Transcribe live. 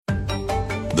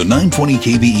The 920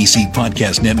 KVEC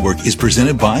Podcast Network is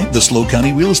presented by the SLO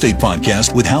County Real Estate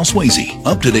Podcast with Hal Swayze.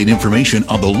 Up-to-date information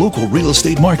on the local real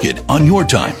estate market on your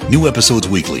time. New episodes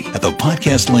weekly at the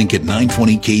podcast link at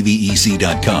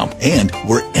 920kvec.com and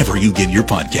wherever you get your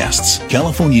podcasts.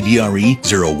 California DRE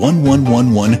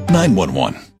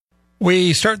 01111-911.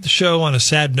 We start the show on a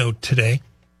sad note today.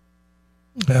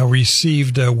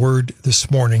 Received a word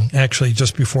this morning, actually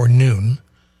just before noon,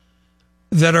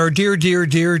 that our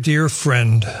dear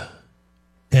friend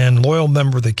and loyal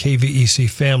member of the KVEC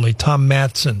family, Tom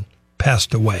Matson,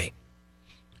 passed away.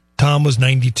 Tom was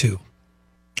 92.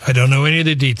 I don't know any of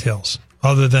the details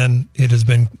other than it has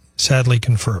been sadly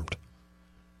confirmed.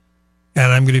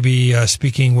 And I'm going to be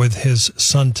speaking with his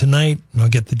son tonight, and I'll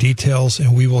get the details,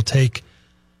 and we will take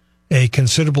a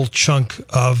considerable chunk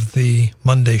of the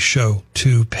Monday show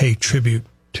to pay tribute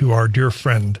to our dear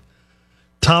friend.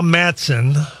 Tom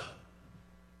Matson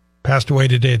passed away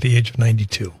today at the age of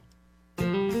 92.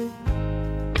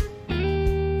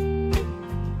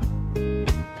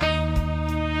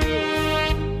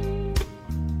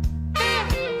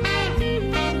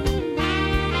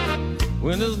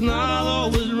 When it's not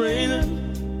always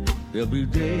raining, there'll be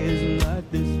days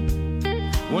like this.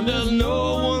 When there's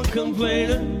no one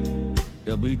complaining,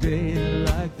 there'll be days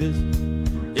like this.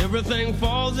 Everything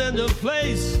falls into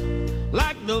place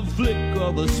like the flick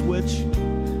of a switch.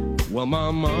 Well,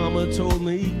 my mama told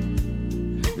me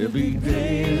there'll be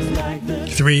days like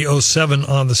this. 3:07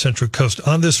 on the Central Coast.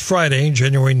 On this Friday,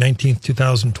 January 19th,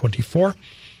 2024,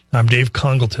 I'm Dave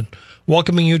Congleton,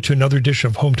 welcoming you to another edition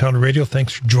of Hometown Radio.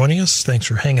 Thanks for joining us. Thanks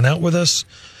for hanging out with us.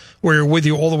 We're with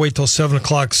you all the way till 7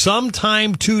 o'clock.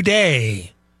 Sometime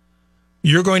today,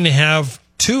 you're going to have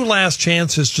two last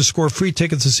chances to score free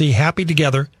tickets to see Happy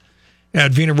Together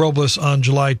at Vina Robles on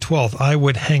July 12th. I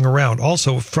would hang around.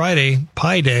 Also, Friday,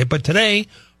 Pie Day, but today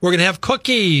we're going to have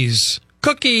cookies.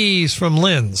 Cookies from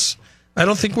Linn's. I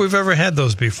don't think we've ever had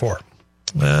those before.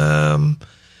 At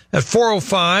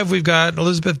 4:05, we've got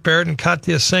Elizabeth Barrett and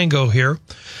Katya Sango here.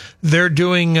 They're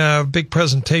doing a big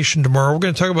presentation tomorrow. We're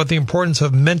going to talk about the importance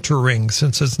of mentoring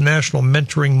since it's National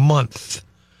Mentoring Month.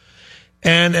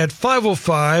 And at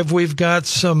 5:05, we've got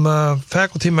some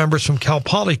faculty members from Cal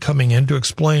Poly coming in to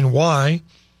explain why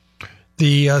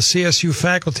the CSU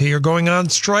faculty are going on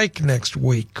strike next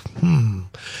week.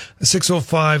 At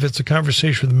 6:05, it's a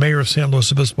conversation with the mayor of San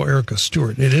Luis Obispo, Erica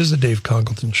Stewart. It is the Dave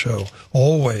Congleton Show,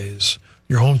 always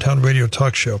your hometown radio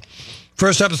talk show.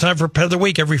 First up, it's time for Pet of the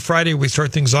Week. Every Friday, we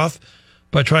start things off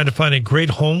by trying to find a great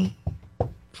home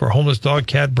for a homeless dog,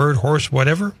 cat, bird, horse,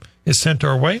 whatever is sent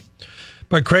our way.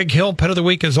 But Craig Hill, Pet of the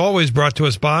Week, is always brought to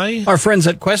us by our friends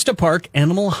at Cuesta Park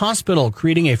Animal Hospital,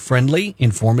 creating a friendly,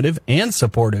 informative, and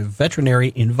supportive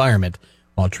veterinary environment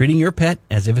while treating your pet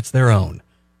as if it's their own.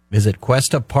 Visit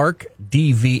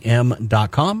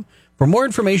QuestaParkDVM.com for more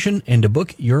information and to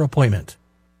book your appointment.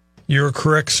 You're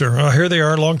correct, sir. Here they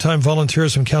are, longtime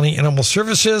volunteers from County Animal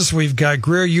Services. We've got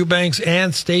Greer Eubanks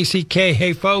and Stacy Kay.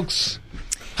 Hey, folks.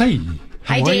 Hey.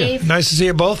 Hi, Dave. Nice to see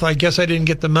you both. I guess I didn't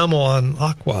get the memo on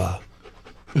Aqua.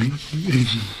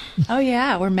 Oh,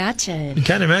 yeah, we're matching. You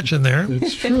kind of matching there.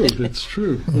 It's true. It's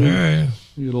true. All right.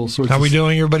 You get all sorts How we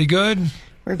doing? Everybody good?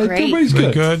 We're great. Everybody's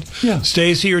good. Yeah.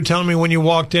 Stacy, you're telling me when you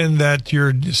walked in that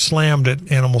you're slammed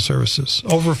at Animal Services.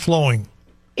 Overflowing.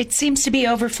 It seems to be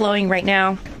overflowing right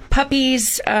now.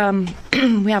 Puppies,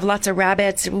 we have lots of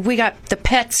rabbits. We got the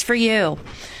pets for you.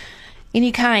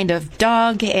 Any kind of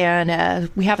dog,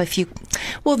 and we have a few.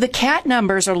 Well, the cat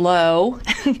numbers are low,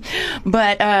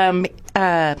 but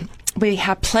we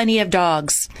have plenty of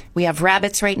dogs. We have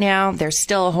rabbits right now. There's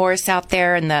still a horse out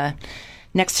there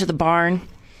next to the barn.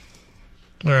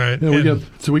 All right. Yeah,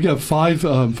 we got five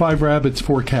rabbits,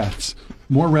 4 cats.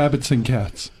 More rabbits than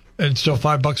cats. And still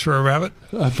 $5 for a rabbit?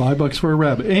 $5 for a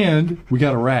rabbit. And we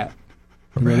got a rat.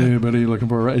 Anybody looking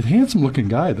for a rat? A handsome-looking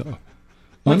guy, though.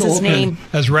 What's his name?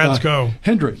 As rats go.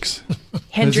 Hendrix.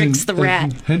 Hendrix the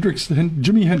rat.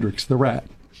 Jimi Hendrix the rat.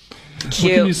 Cute.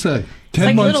 What can you say?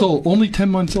 10 months old. Only 10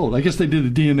 months old. I guess they did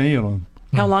a DNA on him.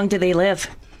 How long do they live?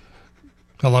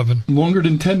 11. Longer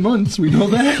than 10 months. We know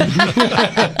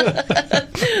that.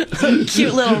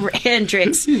 Cute little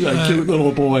Hendrix. He's a cute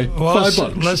little boy. Well,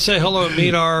 $5. Let's say hello and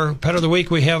meet our Pet of the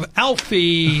Week. We have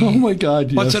Alfie. Oh, my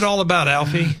God, yes. What's it all about,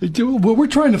 Alfie? Well, we're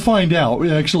trying to find out,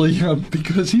 actually,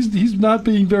 because he's not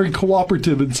being very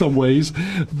cooperative in some ways,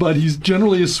 but he's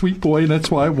generally a sweet boy, and that's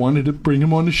why I wanted to bring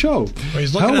him on the show. Well,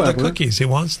 he's looking at the cookies. He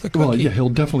wants the cookie. Well, yeah, he'll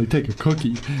definitely take a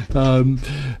cookie.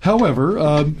 However,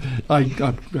 I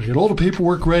got all the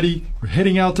paperwork ready. We're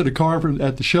heading out to the car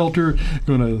at the shelter.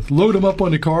 Going to load him up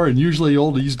on the car, and usually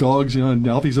all these dogs, and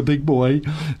Alfie's a big boy,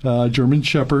 German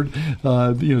Shepherd,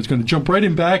 is going to jump right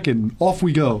in back and off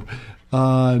we go.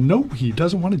 Nope, he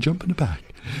doesn't want to jump in the back.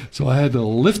 So I had to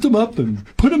lift him up and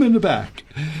put him in the back.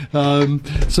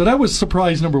 So that was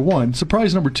surprise number one.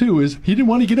 Surprise number two is he didn't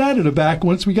want to get out of the back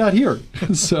once we got here.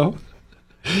 So,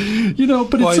 but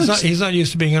he's not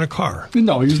used to being in a car.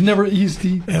 No, he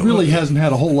really hasn't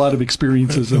had a whole lot of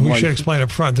experiences in life. We should explain up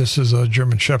front, this is a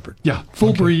German Shepherd. Yeah,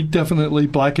 full breed, definitely,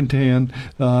 black and tan,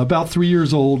 about 3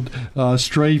 years old.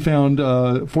 Stray found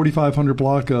 4,500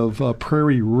 block of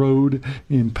Prairie Road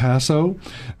in Paso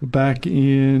back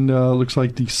in, looks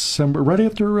like December, right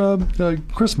after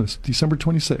Christmas, December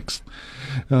 26th.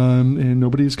 And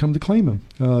nobody has come to claim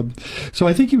him. So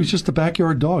I think he was just a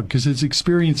backyard dog because his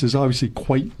experience is obviously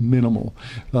quite minimal.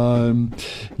 No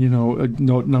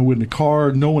in the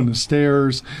car, no in the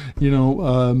stairs.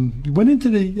 Went into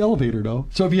the elevator though.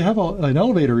 So if you have an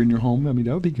elevator in your home, that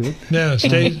would be good. Yeah,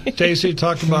 Stacy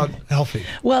talked about Alfie.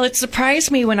 Well, it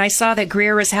surprised me when I saw that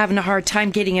Greer was having a hard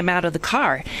time getting him out of the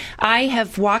car. I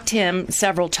have walked him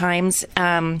several times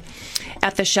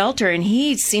at the shelter, and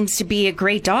he seems to be a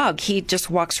great dog. He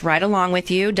just walks right along with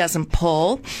you, doesn't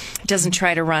pull, doesn't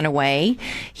try to run away.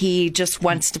 He just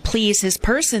wants to please his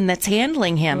person that's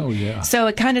handling him. Oh, yeah. So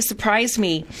it kind of surprised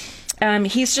me.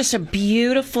 He's just a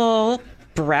beautiful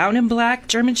brown and black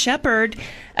German Shepherd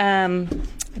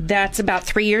that's about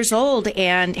 3 years old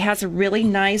and has a really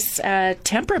nice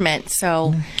temperament.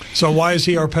 So why is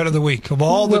he our pet of the week? Of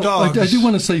all the dogs. I do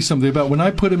want to say something about when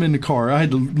I put him in the car, I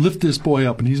had to lift this boy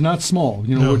up, and he's not small.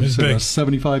 He's big. About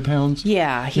 75 pounds?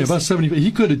 Yeah. About 75.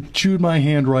 He could have chewed my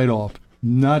hand right off.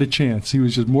 Not a chance. He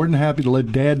was just more than happy to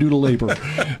let Dad do the labor.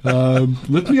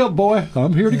 Lift me up, boy.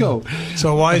 I'm here to go.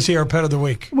 So why is he our pet of the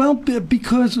week? Well,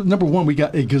 because, number one, we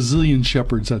got a gazillion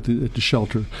shepherds at the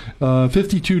shelter.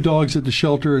 52 dogs at the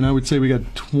shelter, and I would say we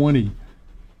got 20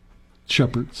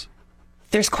 shepherds.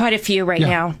 There's quite a few right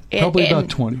now. Probably about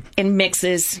 20. In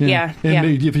mixes, yeah. And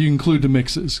if you include the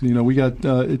mixes, we got,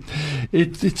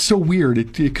 it's so weird.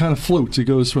 It kind of floats. It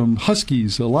goes from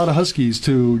Huskies, a lot of Huskies,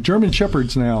 to German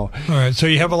Shepherds now. All right, so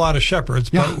you have a lot of Shepherds,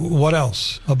 but what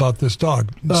else about this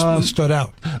dog stood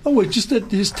out? Oh, it's just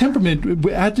that his temperament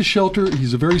at the shelter,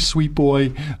 he's a very sweet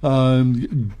boy.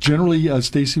 Generally, as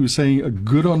Stacy was saying,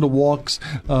 good on the walks.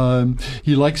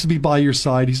 He likes to be by your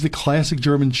side. He's the classic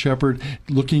German Shepherd,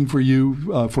 looking for you.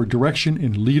 For direction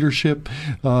and leadership,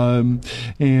 and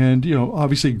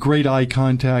obviously great eye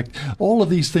contact. All of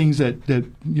these things that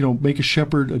make a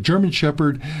shepherd, a German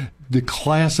Shepherd, the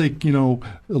classic,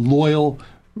 loyal,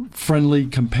 friendly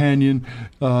companion,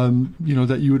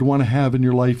 that you would want to have in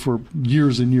your life for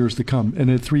years and years to come. And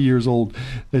at 3 years old,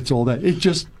 it's all that. It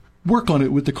just work on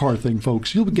it with the car thing,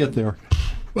 folks. You'll get there.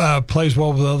 Plays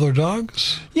well with other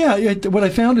dogs? Yeah. What I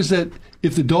found is that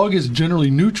if the dog is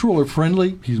generally neutral or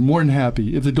friendly, he's more than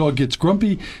happy. If the dog gets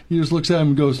grumpy, he just looks at him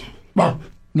and goes, "Bark,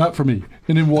 not for me,"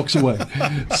 and then walks away.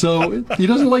 So he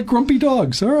doesn't like grumpy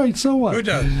dogs. All right, so what? Who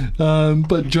does?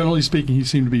 But generally speaking, he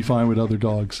seemed to be fine with other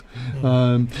dogs.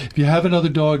 If you have another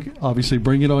dog, obviously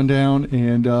bring it on down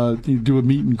and do a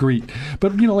meet and greet.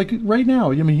 But, like right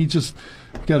now, he just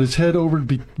got his head over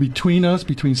between us,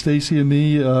 between Stacy and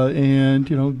me,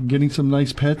 and, getting some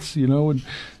nice pets, and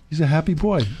he's a happy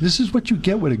boy. This is what you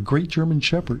get with a great German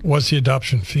Shepherd. What's the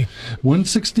adoption fee?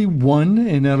 $161,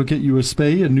 and that'll get you a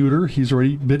spay, a neuter. He's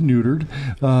already been neutered.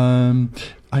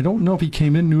 I don't know if he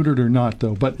came in neutered or not,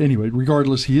 though. But anyway,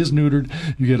 regardless, he is neutered.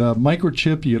 You get a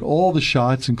microchip. You get all the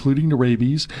shots, including the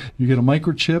rabies. You get a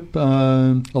microchip,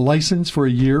 a license for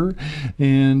a year,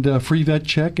 and a free vet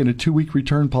check, and a 2-week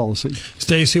return policy.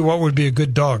 Stacy, what would be a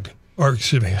good dog? Or,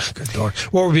 excuse me, a good dog.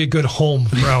 What would be a good home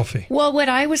for Alfie? Well, what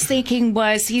I was thinking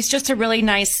was he's just a really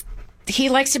nice, he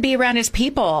likes to be around his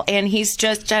people, and he's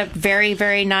just a very,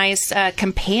 very nice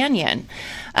companion.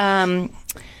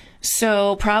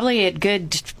 So probably a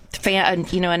good, a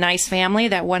nice family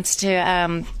that wants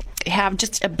to have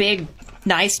just a big,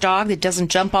 nice dog that doesn't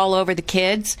jump all over the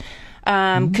kids.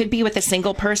 Could be with a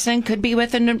single person, could be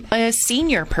with a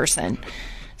senior person.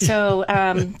 So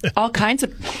all kinds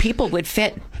of people would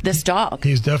fit this dog.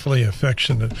 He's definitely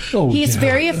affectionate. He's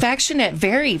very affectionate,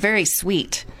 very, very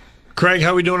sweet. Craig,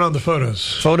 how are we doing on the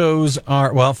photos?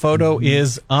 Photo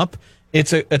is up.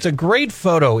 It's a great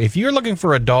photo. If you're looking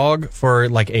for a dog for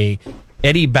like a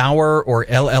Eddie Bauer or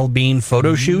LL Bean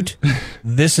photo shoot,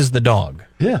 this is the dog.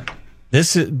 Yeah.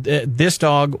 This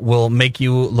dog will make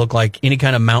you look like any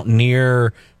kind of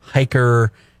mountaineer,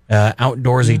 hiker,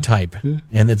 outdoorsy type.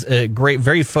 And it's a great,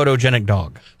 very photogenic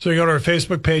dog. So you go to our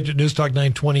Facebook page at Newstalk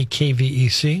 920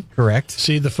 KVEC. Correct.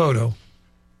 See the photo.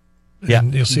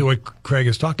 And you'll see what Craig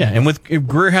is talking about. And with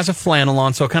Greer has a flannel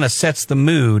on, so it kind of sets the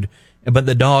mood, but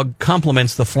the dog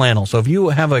complements the flannel. So if you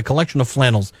have a collection of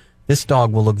flannels, this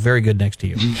dog will look very good next to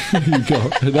you. There you go.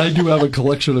 And I do have a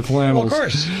collection of flannels. Well,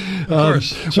 of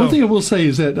course. One thing I will say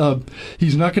is that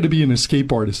he's not going to be an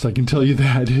escape artist. I can tell you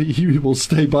that. He will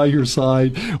stay by your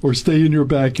side or stay in your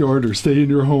backyard or stay in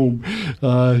your home.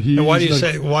 And why do you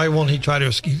say, why won't he try to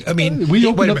escape? I mean, wait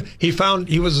a minute.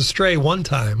 He was a stray one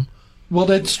time. Well,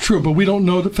 that's true, but we don't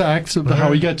know the facts of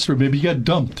how he got through. Maybe he got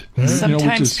dumped.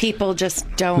 Sometimes people just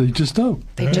don't. They just don't.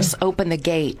 They just open the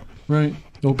gate. Right.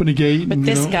 Open a gate. But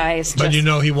this guy is just...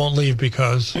 But he won't leave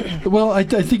because... Well, I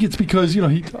think it's because,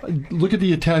 look at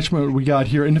the attachment we got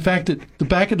here. And the fact that the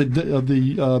back of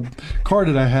the car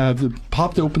that I have,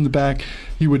 popped open the back,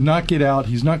 he would not get out.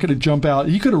 He's not going to jump out.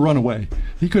 He could have run away.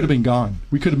 He could have been gone.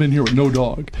 We could have been here with no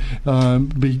dog.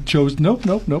 But he chose, nope.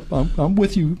 I'm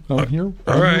with you. I'm here.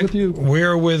 All right. With you.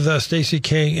 We're with Stacy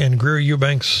Kay and Greer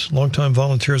Eubanks, longtime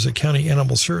volunteers at County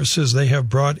Animal Services. They have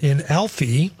brought in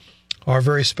Alfie, our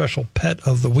very special pet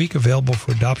of the week, available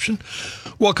for adoption.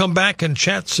 We'll come back and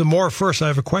chat some more. First, I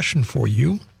have a question for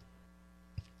you.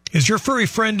 Is your furry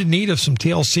friend in need of some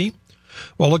TLC?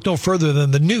 Well, look no further than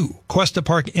the new Cuesta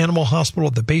Park Animal Hospital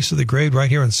at the base of the grade right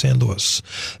here in San Luis.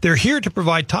 They're here to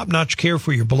provide top-notch care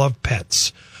for your beloved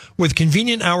pets. With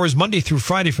convenient hours Monday through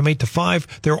Friday from 8 to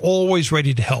 5, they're always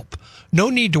ready to help. No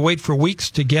need to wait for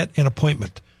weeks to get an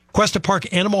appointment. Cuesta Park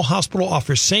Animal Hospital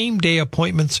offers same-day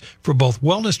appointments for both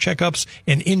wellness checkups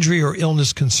and injury or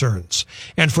illness concerns.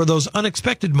 And for those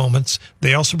unexpected moments,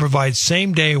 they also provide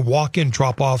same-day walk-in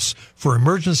drop-offs for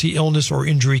emergency illness or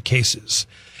injury cases.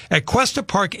 At Cuesta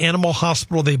Park Animal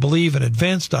Hospital, they believe in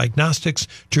advanced diagnostics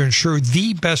to ensure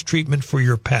the best treatment for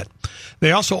your pet.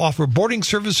 They also offer boarding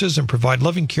services and provide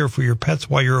loving care for your pets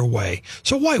while you're away.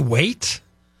 So why wait?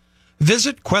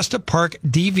 Visit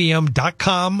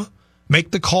QuestaParkDVM.com.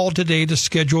 Make the call today to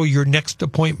schedule your next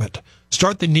appointment.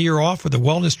 Start the new year off with a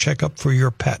wellness checkup for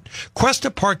your pet. Cuesta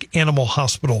Park Animal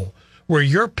Hospital, where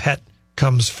your pet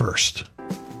comes first.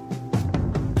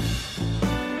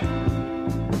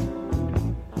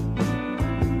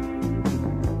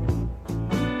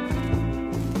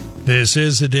 This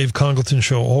is the Dave Congleton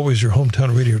Show, always your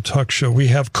hometown radio talk show. We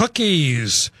have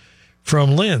cookies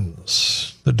from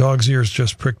Linn's. The dog's ears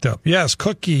just pricked up. Yes,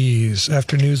 cookies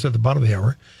after news at the bottom of the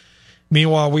hour.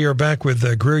 Meanwhile, we are back with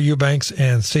Greer Eubanks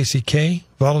and Stacy Kay,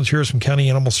 volunteers from County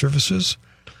Animal Services.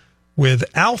 With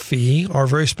Alfie, our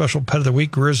very special pet of the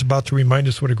week. Greer is about to remind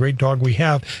us what a great dog we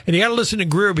have. And you got to listen to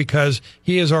Greer because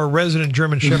he is our resident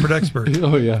German Shepherd expert.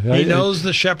 Oh, yeah. He knows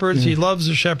the Shepherds. Yeah. He loves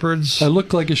the Shepherds. I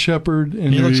look like a Shepherd.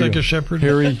 And he looks like a Shepherd.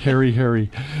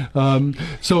 Harry.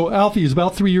 So Alfie is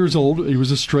about 3 years old. He was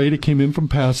a stray that came in from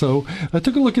Paso. I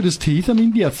took a look at his teeth. I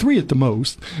mean, 3 at the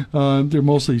most. They're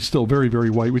mostly still very, very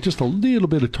white with just a little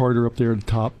bit of tartar up there at the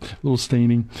top, a little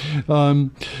staining.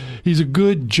 He's a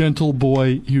good, gentle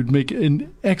boy. He would make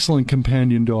an excellent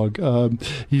companion dog.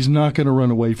 He's not going to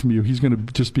run away from you. He's going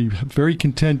to just be very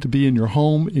content to be in your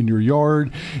home, in your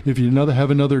yard. If you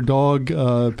have another dog,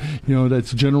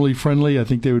 that's generally friendly, I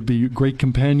think they would be great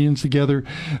companions together.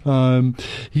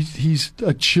 He's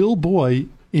a chill boy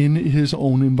in his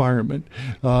own environment.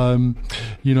 At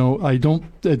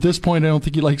this point, I don't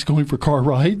think he likes going for car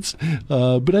rides,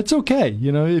 but that's okay.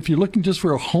 If you're looking just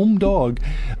for a home dog,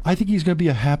 I think he's going to be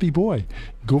a happy boy.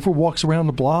 Go for walks around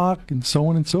the block and so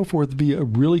on and so forth would be a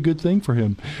really good thing for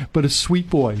him. But a sweet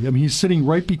boy. I mean, he's sitting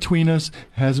right between us,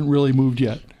 hasn't really moved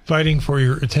yet. Fighting for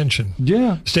your attention.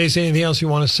 Yeah. Stacey, anything else you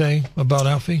want to say about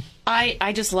Alfie?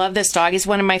 I just love this dog. He's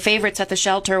one of my favorites at the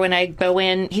shelter. When I go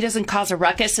in, he doesn't cause a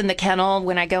ruckus in the kennel.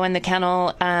 When I go in the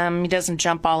kennel, he doesn't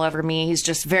jump all over me. He's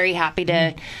just very happy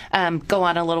to go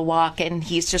on a little walk, and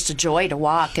he's just a joy to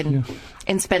walk and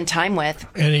spend time with.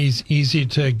 And he's easy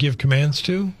to give commands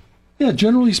to? Yeah,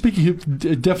 generally speaking, he's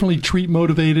definitely treat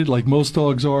motivated, like most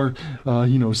dogs are.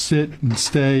 Sit and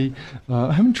stay.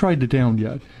 I haven't tried the down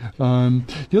yet. The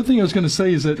other thing I was going to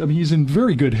say is that he's in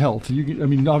very good health.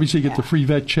 Obviously you get the free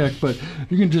vet check, but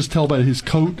you can just tell by his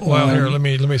coat. Well, here, let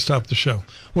me stop the show.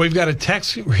 We've got a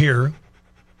text here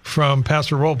from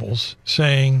Pastor Robles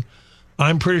saying,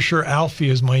 "I'm pretty sure Alfie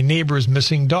is my neighbor's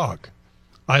missing dog.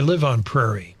 I live on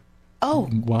Prairie." Oh,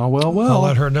 wow. I'll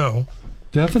let her know.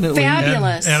 Definitely.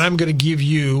 Fabulous. And I'm going to give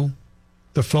you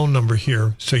the phone number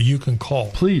here so you can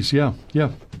call. Please, yeah.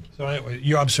 So anyway,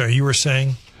 I'm sorry, you were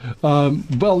saying?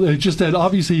 Well, it's just that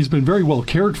obviously he's been very well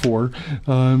cared for,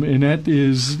 and that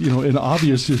is, and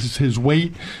obvious is his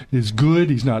weight is good.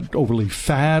 He's not overly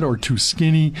fat or too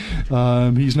skinny.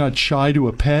 He's not shy to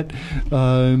a pet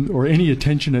or any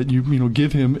attention that you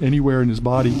give him anywhere in his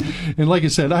body. And like I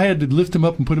said, I had to lift him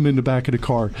up and put him in the back of the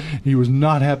car. He was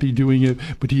not happy doing it,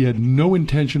 but he had no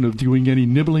intention of doing any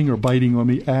nibbling or biting on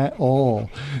me at all.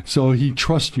 So he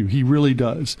trusts you. He really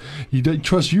does. He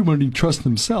trusts you more than he trusts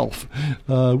himself.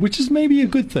 Which is maybe a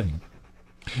good thing.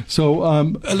 So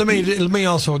let me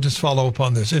also just follow up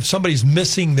on this. If somebody's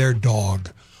missing their dog,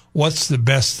 what's the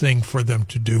best thing for them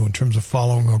to do in terms of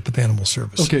following up with animal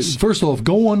services? Okay, first off,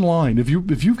 go online. If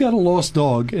you've got a lost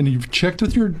dog and you've checked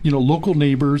with your local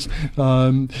neighbors,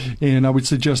 and I would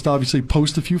suggest obviously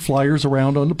post a few flyers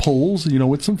around on the poles,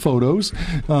 with some photos.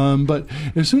 But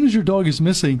as soon as your dog is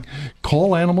missing,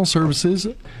 call Animal Services.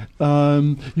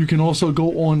 You can also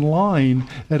go online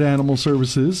at Animal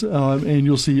Services, and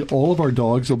you'll see all of our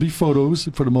dogs. There'll be photos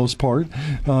for the most part,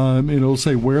 and it'll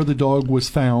say where the dog was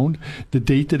found, the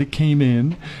date that it came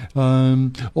in.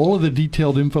 All of the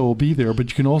detailed info will be there, but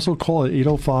you can also call at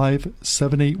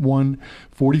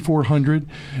 805-781-4400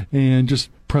 and just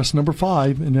press number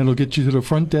 5, and that'll get you to the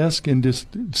front desk and just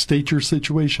state your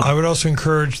situation. I would also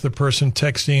encourage the person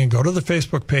texting and go to the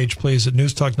Facebook page, please, at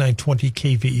News Talk 920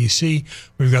 KVEC.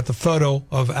 We've got the photo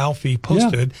of Alfie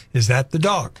posted. Yeah. Is that the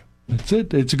dog? That's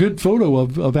it. It's a good photo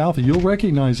of Alfie. You'll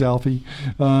recognize Alfie.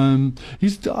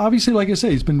 He's obviously, like I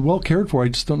say, he's been well cared for. I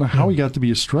just don't know how he got to be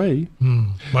a stray.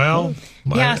 Well,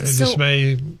 this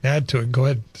may add to it. Go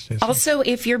ahead, Stacey. Also,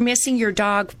 if you're missing your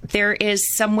dog, there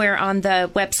is somewhere on the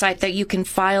website that you can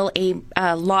file a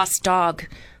lost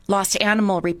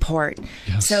animal report.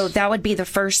 Yes. So that would be the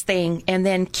first thing, and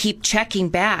then keep checking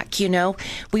back.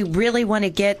 We really want to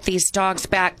get these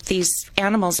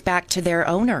animals back to their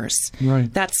owners.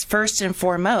 Right. That's first and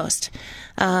foremost.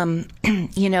 Having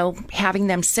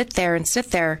them sit there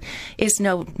is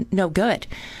no good.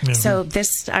 Yeah. So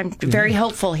I'm very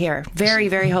hopeful here. Very,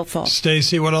 very hopeful.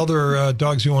 Stacey, what other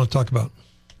dogs you want to talk about?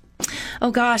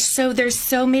 Oh gosh, so there's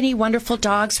so many wonderful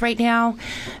dogs right now,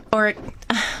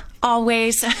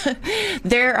 always.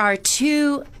 There are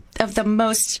 2 of the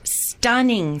most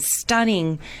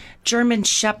stunning German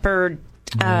Shepherd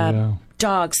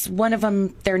dogs. One of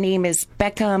them, their name is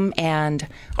Beckham and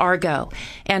Argo,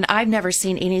 and I've never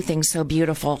seen anything so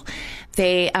beautiful.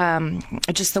 They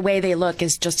just the way they look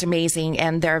is just amazing,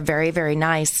 and they're very, very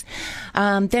nice.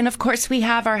 Then, of course, we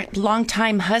have our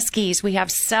longtime Huskies. We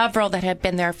have several that have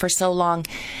been there for so long,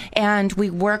 and we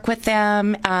work with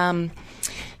them on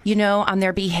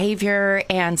their behavior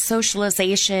and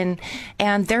socialization,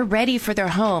 and they're ready for their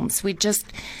homes. We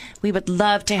would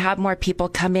love to have more people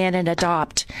come in and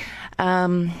adopt.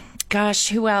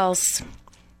 Who else?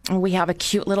 We have a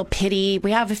cute little pitty.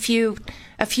 We have a few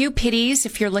pitties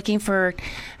if you're looking for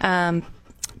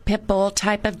pit bull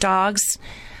type of dogs.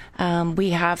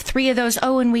 We have 3 of those.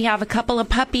 Oh, and we have a couple of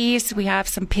puppies. We have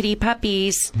some pitty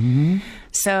puppies. Mm-hmm.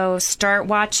 So start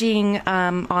watching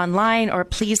online, or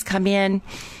please come in.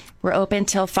 We're open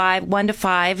till 1 to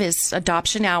 5 is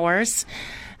adoption hours.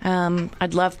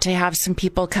 I'd love to have some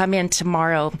people come in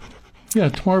tomorrow. Yeah,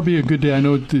 tomorrow will be a good day. I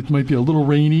know it might be a little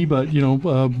rainy, but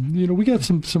we got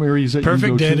some areas that perfect you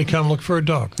can go day to come look for a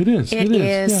dog. It is. It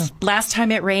is. Yeah. Last time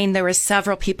it rained, there were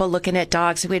several people looking at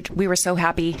dogs. We were so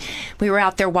happy. We were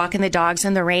out there walking the dogs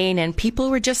in the rain, and people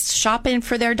were just shopping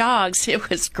for their dogs. It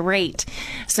was great.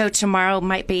 So tomorrow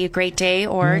might be a great day,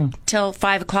 or till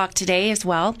 5 o'clock today as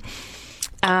well.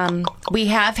 We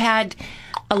have had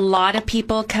a lot of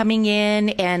people coming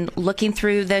in and looking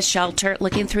through the shelter,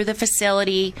 looking through the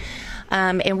facility.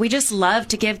 And we just love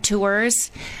to give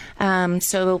tours.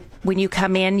 So when you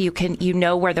come in, you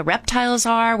know where the reptiles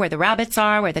are, where the rabbits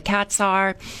are, where the cats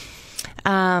are.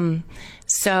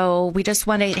 So we just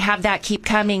want to have that keep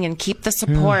coming and keep the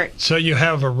support. So you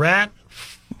have a rat,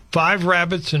 5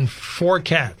 rabbits, and 4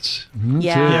 cats. Mm-hmm.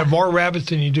 Yeah. So you have more rabbits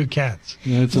than you do cats.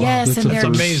 Yeah, yes, and they're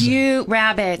amazing. Cute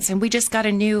rabbits. And we just got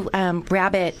a new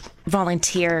rabbit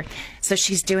volunteer. So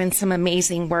she's doing some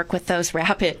amazing work with those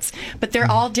rabbits. But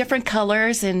they're all different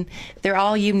colors, and they're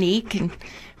all unique and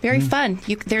very fun.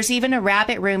 There's even a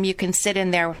rabbit room you can sit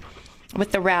in there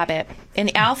with the rabbit.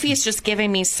 And Alfie is just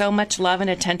giving me so much love and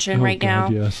attention now.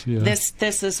 Yes, yeah.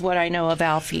 This is what I know of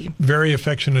Alfie. Very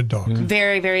affectionate dog. Yeah.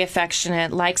 Very, very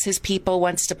affectionate. Likes his people,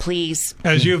 wants to please.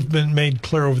 As you've been made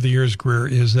clear over the years, Greer,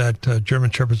 is that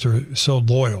German Shepherds are so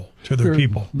loyal to their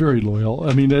people. Very loyal.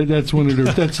 I mean, that's one of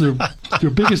their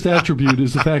biggest attribute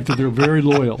is the fact that they're very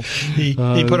loyal. He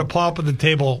put a paw up on the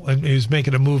table and he was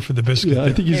making a move for the biscuit. Yeah,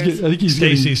 I think he's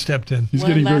Stacey stepped in. He's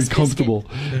getting very comfortable.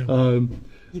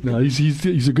 No,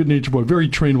 he's a good-natured boy, very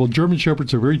trainable. German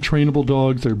Shepherds are very trainable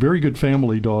dogs. They're very good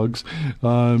family dogs.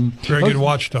 Very good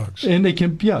watchdogs. And they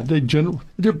can,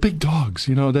 they're big dogs.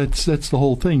 That's the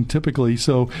whole thing typically.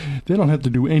 So they don't have to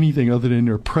do anything other than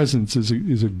their presence is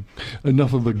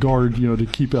enough of a guard, to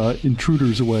keep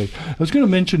intruders away. I was going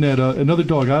to mention that another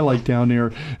dog I like down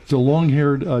there is a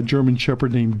long-haired German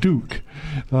Shepherd named Duke.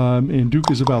 And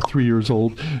Duke is about 3 years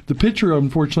old. The picture,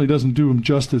 unfortunately, doesn't do him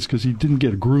justice because he didn't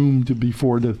get groomed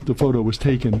before the photo was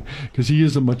taken, because he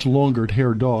is a much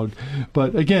longer-haired dog.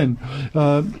 But again,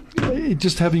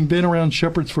 just having been around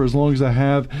Shepherds for as long as I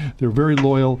have, they're very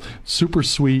loyal, super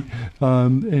sweet,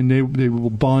 and they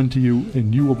will bond to you,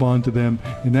 and you will bond to them,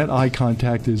 and that eye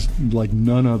contact is like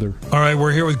none other. All right,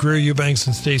 we're here with Greer Eubanks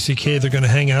and Stacy Kay. They're going to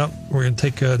hang out. We're going to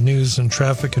take a news and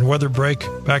traffic and weather break.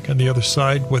 Back on the other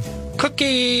side with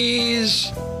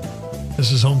cookies.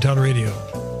 This is Hometown Radio.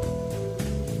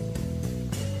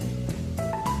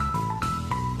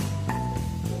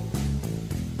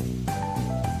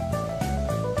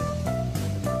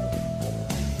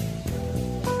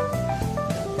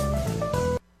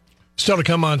 Still to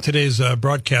come on today's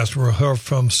broadcast, we'll hear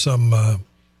from some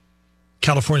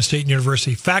California State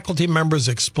University faculty members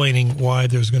explaining why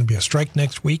there's going to be a strike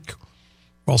next week.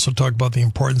 We'll also talk about the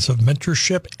importance of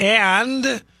mentorship,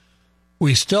 and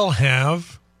we still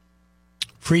have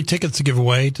free tickets to give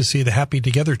away to see the Happy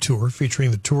Together tour,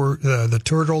 featuring the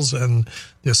Turtles and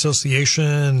the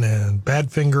Association and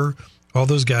Badfinger, all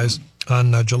those guys,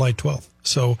 on July 12th.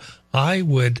 So I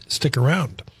would stick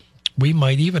around. We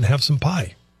might even have some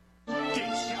pie.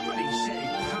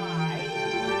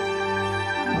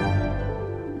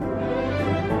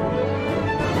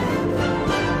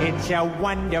 It's a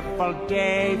wonderful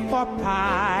day for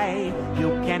pie. You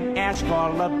can ask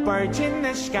all the birds in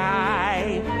the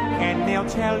sky, and they'll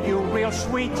tell you real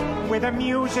sweet with a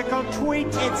musical tweet.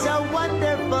 It's a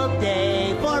wonderful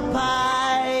day for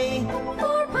pie.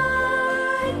 For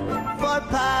pie. For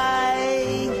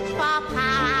pie. For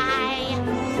pie.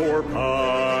 For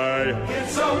pie.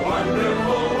 It's a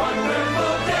wonderful,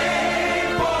 wonderful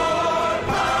day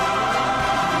for pie.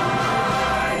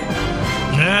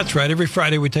 That's right. Every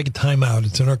Friday we take a time out.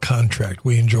 It's in our contract.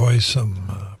 We enjoy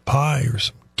some pie or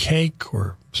some cake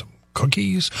or some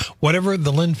cookies, whatever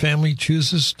the Linn family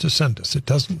chooses to send us. It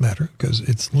doesn't matter because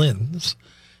it's Linn's,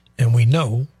 and we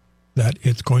know that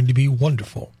it's going to be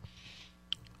wonderful.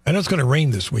 I know it's going to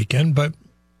rain this weekend, but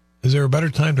is there a better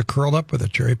time to curl up with a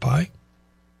cherry pie?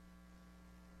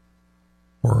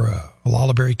 Or a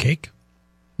lullaberry cake?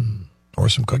 Or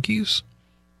some cookies?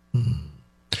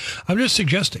 I'm just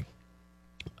suggesting.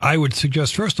 I would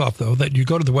suggest, first off, though, that you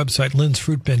go to the website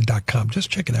linnsfruitbin.com. Just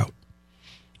check it out.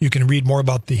 You can read more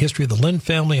about the history of the Linn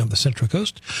family on the Central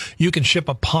Coast. You can ship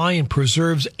a pie and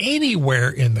preserves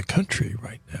anywhere in the country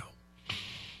right now.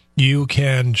 You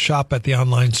can shop at the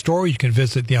online store. You can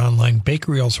visit the online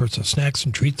bakery, all sorts of snacks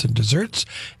and treats and desserts.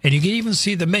 And you can even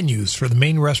see the menus for the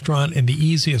main restaurant and the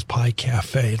easiest pie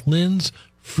cafe at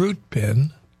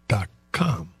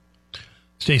linnsfruitbin.com.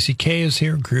 Stacy Kay is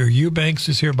here. Greer Eubanks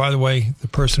is here. By the way, the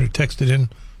person who texted in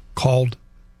called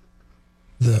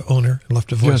the owner and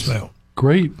left a voicemail. Yes.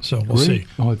 Great. So we'll see.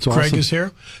 Oh, it's Craig awesome. is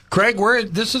here. Craig,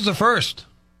 this is the first.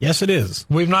 Yes, it is.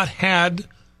 We've not had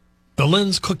the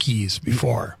Linn's cookies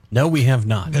before. No, we have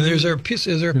not. And is there a piece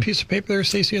of paper there,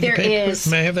 Stacy? There is.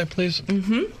 May I have that, please?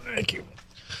 Mm-hmm. Thank you.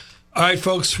 All right,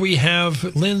 folks, we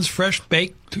have Linn's fresh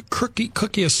baked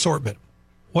cookie assortment.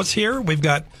 What's here? We've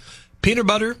got peanut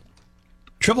butter,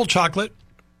 triple chocolate,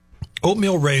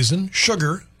 oatmeal raisin,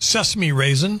 sugar, sesame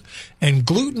raisin, and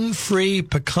gluten-free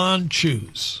pecan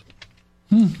chews.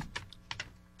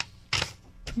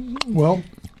 Well,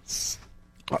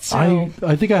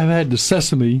 I think I've had the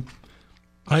sesame.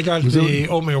 I got the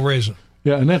oatmeal raisin.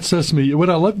 Yeah, and that sesame. What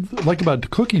I like about the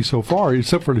cookie so far,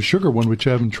 except for the sugar one, which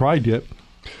I haven't tried yet,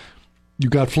 you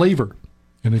got flavor,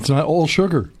 and it's not all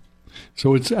sugar.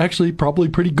 So it's actually probably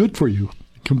pretty good for you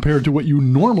compared to what you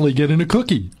normally get in a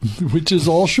cookie, which is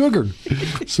all sugar.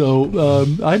 So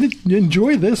I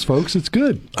enjoy this, folks. It's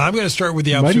good. I'm going to start with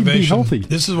the Might even be observation. healthy.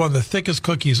 This is one of the thickest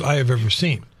cookies I have ever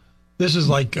seen. This is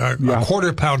like a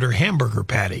quarter-pounder hamburger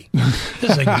patty.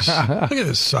 This thing is, look at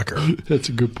this sucker. That's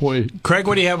a good point. Craig,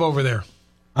 what do you have over there?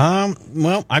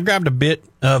 Well, I grabbed a bit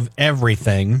of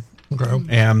everything. Okay.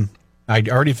 And I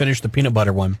already finished the peanut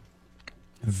butter one.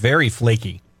 Very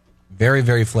flaky. Very,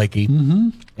 very flaky. Mm-hmm.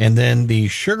 And then the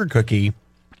sugar cookie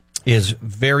is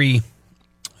very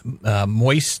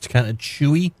moist, kind of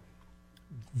chewy,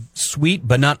 sweet,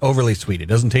 but not overly sweet. It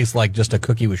doesn't taste like just a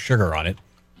cookie with sugar on it.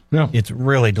 Yeah. It's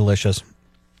really delicious.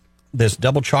 This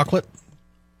double chocolate,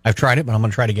 I've tried it, but I'm going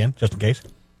to try it again, just in case.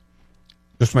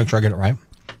 Just to make sure I get it right.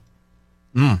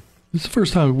 This is the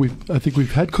first time I think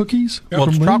we've had cookies. Well,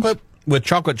 it's from Linn's. chocolate with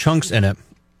chocolate chunks in it,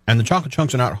 and the chocolate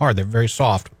chunks are not hard; they're very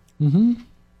soft. Mm-hmm.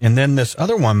 And then this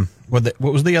other one, what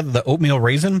was the other? The oatmeal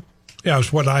raisin. Yeah,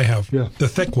 it's what I have. Yeah. The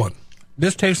thick one.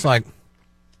 This tastes like,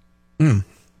 this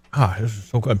is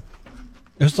so good.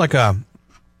 It's like on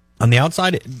the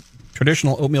outside,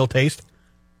 traditional oatmeal taste,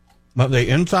 but the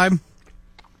inside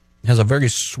has a very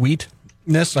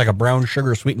sweetness, like a brown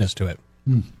sugar sweetness to it.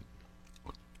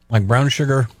 Like brown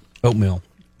sugar oatmeal.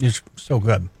 It's so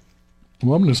good.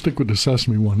 Well, I'm going to stick with the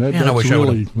sesame one. Man, I That's wish I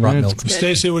really would've brought milk.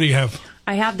 Stacey, what do you have?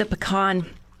 I have the pecan.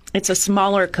 It's a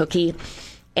smaller cookie,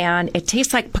 and it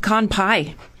tastes like pecan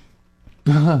pie.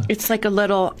 It's like a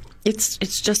little. It's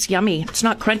just yummy. It's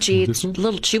not crunchy. It's a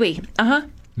little chewy.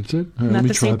 That's it. All right, Not let me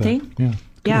the try same that. thing? Yeah.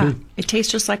 Yeah, Could be. it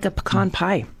tastes just like a pecan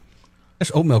pie.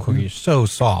 This oatmeal cookie is so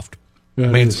soft. Yeah, I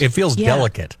mean, it is. it feels Yeah.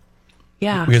 delicate.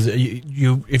 Yeah. Because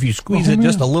you if you squeeze it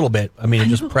just a little bit, I mean, it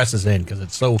just presses in because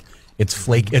it's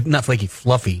flaky. It's not flaky,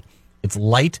 fluffy. It's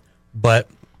light, but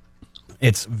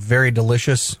it's very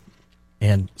delicious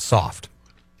and soft.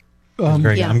 It's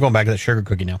very good. Yeah. I'm going back to that sugar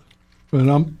cookie now.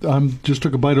 And I'm just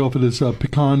took a bite off of this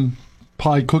pecan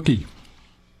pie cookie.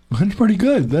 That's pretty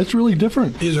good. That's really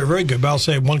different. These are very good, but I'll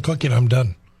say one cookie and I'm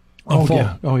done. I'm full.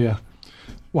 yeah. Oh yeah.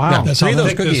 Wow. Yeah, That's three how of those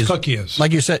thick this cookies, cookie is.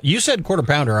 like you said quarter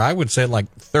pounder. I would say like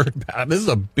third pound. This is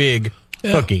a big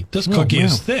Yeah, cookie. This cookie wow.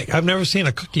 is thick. I've never seen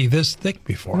a cookie this thick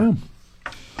before. Yeah.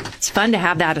 It's fun to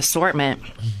have that assortment.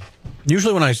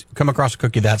 Usually when I come across a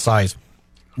cookie that size,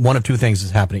 one of two things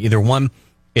is happening. Either one,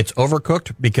 it's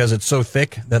overcooked because it's so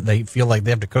thick that they feel like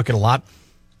they have to cook it a lot,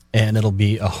 and it'll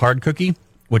be a hard cookie,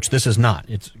 which this is not.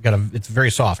 It's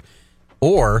very soft.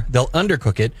 Or they'll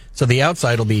undercook it, so the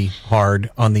outside will be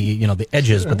hard on the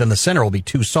edges, but then the center will be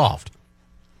too soft.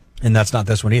 And that's not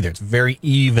this one either. It's very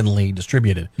evenly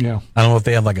distributed. Yeah. I don't know if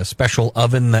they have like a special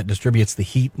oven that distributes the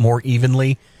heat more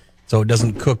evenly, so it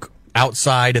doesn't cook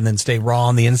outside and then stay raw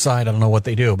on the inside. I don't know what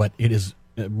they do, but it is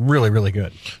really, really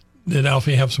good. Did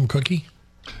Alfie have some cookie?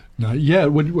 Not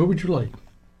yet. What would you like?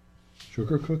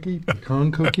 Sugar cookie?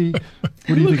 Pecan cookie? What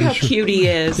do you Look think? how is sugar? cute he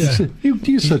is. Yeah.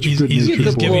 He's such a He's good natured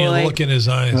just boy. giving you a boy. look in his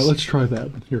eyes. Now, let's try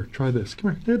that. Here, try this.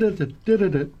 Come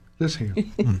here. This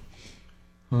hand.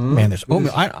 Man, this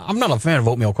oatmeal, I'm not a fan of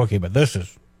oatmeal cookie, but this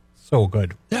is so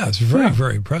good. Yeah, it's very,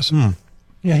 very impressive.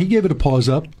 Yeah, he gave it a pause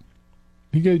up.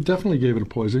 Definitely gave it a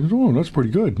pause. He goes, oh, that's pretty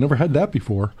good. Never had that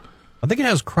before. I think it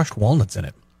has crushed walnuts in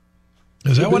it.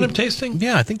 Is that what I'm tasting?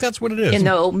 Yeah, I think that's what it is. In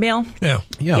the oatmeal? Yeah.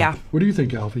 Yeah. What do you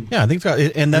think, Alfie? Yeah, I think so.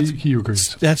 And that's He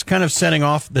agrees. that's kind of setting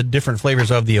off the different flavors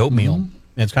of the oatmeal. And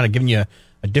it's kind of giving you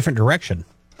a different direction.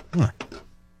 That's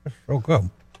so good.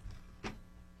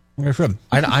 It's good.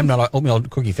 I'm not an oatmeal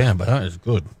cookie fan, but that is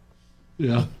good.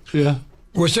 Yeah. Yeah.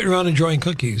 We're sitting around enjoying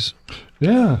cookies.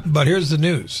 Yeah. But here's the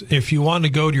news. If you want to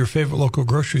go to your favorite local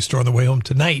grocery store on the way home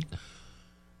tonight,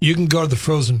 you can go to the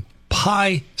frozen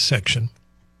pie section,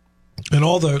 and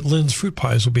all the Linn's fruit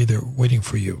pies will be there waiting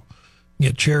for you. You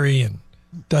get cherry and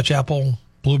Dutch apple,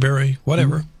 blueberry,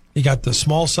 whatever. You got the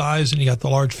small size and you got the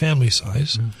large family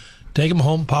size. Take them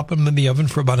home, pop them in the oven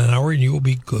for about an hour, and you will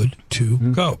be good to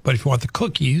go. But if you want the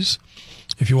cookies,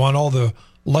 if you want all the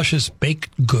luscious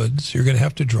baked goods, you're going to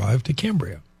have to drive to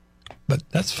Cambria. But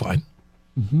that's fine.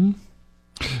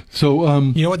 So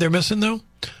You know what they're missing, though?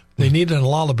 They need an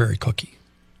lullaberry cookie.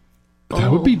 that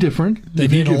would be different. They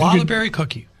If you need a could- lullaberry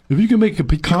cookie. If you can make a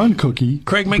pecan cookie,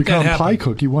 Craig, make pecan that happen. pie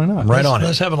cookie, why not? Right on it.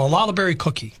 Let's have a lullaberry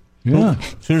cookie. Yeah.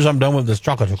 As soon as I'm done with this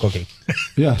chocolate cookie.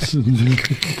 Yes.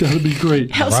 That would be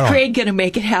great. How's Right on. Craig going to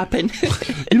make it happen?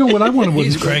 You know what I want to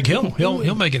He's Craig.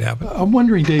 He'll make it happen. I'm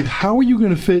wondering, Dave, how are you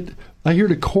going to fit? I hear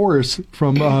the chorus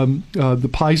from the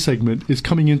pie segment is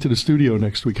coming into the studio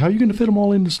next week. How are you going to fit them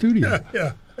all in the studio?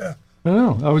 Yeah. I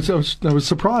don't know. I was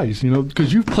surprised,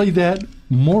 because you've played that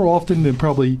more often than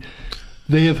probably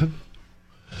they have.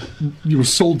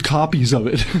 Sold copies of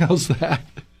it. How's that?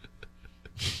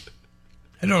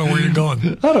 I don't know where you're going.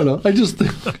 I don't know. I just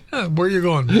Where you're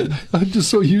going? I'm just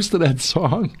so used to that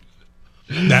song.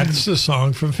 That's the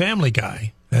song from Family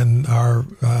Guy and our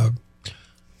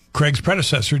Craig's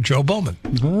predecessor, Joe Bowman.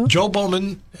 Joe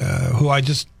Bowman, who I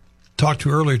just talked to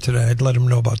earlier today, I'd let him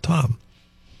know about Tom.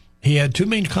 He had two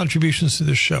main contributions to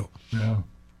this show. Yeah.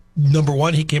 Number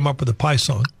one, he came up with the pie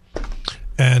song.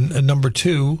 And number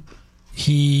two,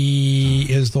 he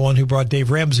is the one who brought Dave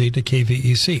Ramsey to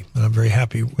KVEC. And I'm very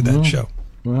happy with that show.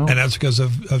 Well. And that's because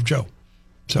of Joe.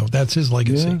 So that's his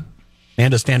legacy. Yeah.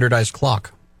 And a standardized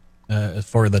clock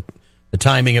for the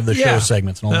timing of the show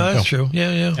segments and all No, that. that's true.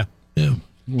 Yeah.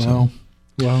 Wow.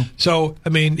 Wow. So, I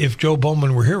mean, if Joe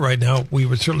Bowman were here right now, we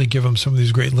would certainly give him some of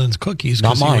these great Linn's cookies.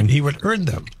 Not mine. He would earn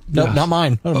them. No, not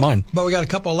mine. Not mine. But we got a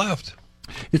couple left.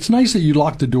 It's nice that you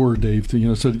lock the door, Dave, so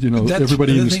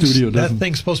everybody in the studio doesn't. That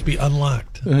thing's supposed to be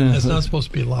unlocked. It's not supposed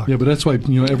to be locked. Yeah, but that's why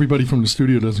everybody from the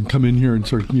studio doesn't come in here and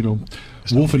start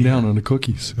wolfing down on the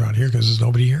cookies Around here because there's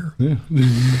nobody here. Yeah.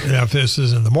 Now, if this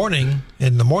is in the morning,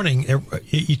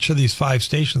 each of these 5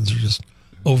 stations are just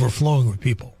overflowing with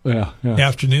people. Yeah.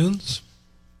 Afternoons.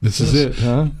 This is it,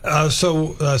 huh?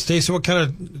 So, Stacey, what kind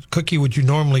of cookie would you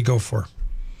normally go for?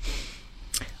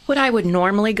 What I would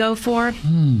normally go for,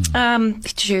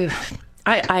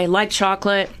 I like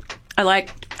chocolate. I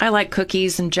like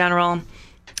cookies in general.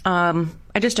 I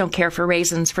just don't care for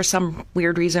raisins for some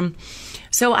weird reason.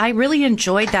 So I really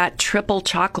enjoyed that triple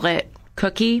chocolate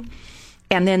cookie,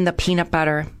 and then the peanut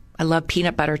butter. I love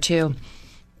peanut butter too.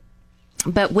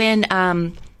 But when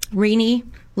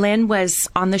Linn was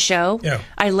on the show,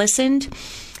 I listened,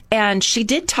 and she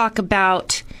did talk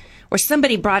about, or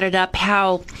somebody brought it up,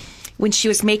 how when she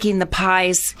was making the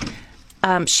pies,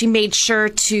 she made sure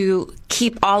to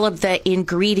keep all of the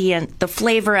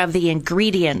flavor of the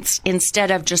ingredients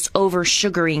instead of just over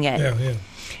sugaring it. Yeah.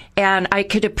 And I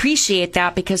could appreciate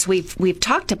that because we've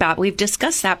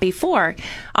discussed that before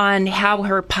on how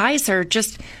her pies are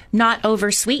just not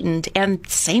over sweetened. And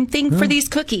same thing for these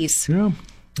cookies. Yeah.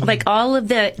 Like all of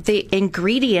the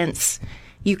ingredients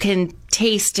you can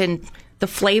taste and the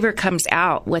flavor comes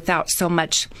out without so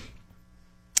much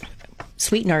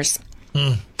sweeteners.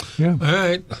 Yeah. All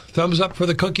right. Thumbs up for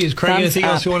the cookies. Craig, anything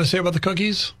else you want to say about the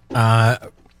cookies?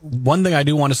 One thing I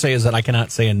do want to say is that I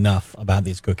cannot say enough about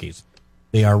these cookies.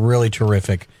 They are really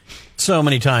terrific. So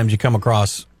many times you come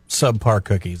across subpar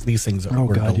cookies. These things are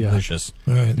delicious.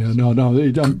 All right. Yeah, no, I'm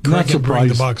not Bring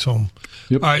surprised. the box home.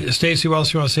 Yep. All right, Stacey, what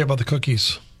else do you want to say about the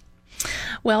cookies?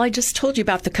 Well, I just told you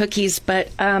about the cookies, but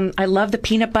I love the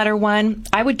peanut butter one.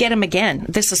 I would get them again.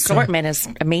 This assortment is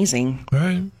amazing. All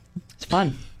right. It's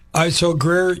fun. All right, so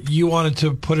Greer, you wanted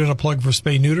to put in a plug for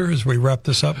spay neuter as we wrap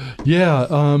this up? Yeah.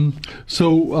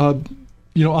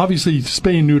 Obviously,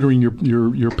 spay and neutering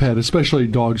your pet, especially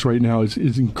dogs right now,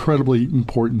 is incredibly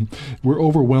important. We're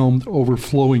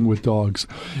overflowing with dogs.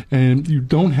 And you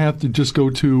don't have to just go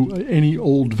to any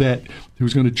old vet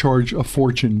who's going to charge a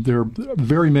fortune. There are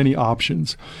very many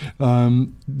options.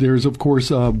 There's, of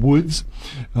course, Woods,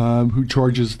 who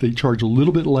charge a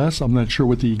little bit less. I'm not sure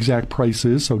what the exact price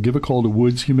is, so give a call to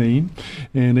Woods Humane,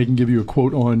 and they can give you a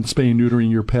quote on spay and neutering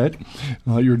your pet,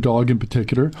 your dog in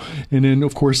particular. And then,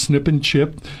 of course, Snip and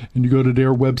Chip, and you go to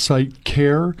their website,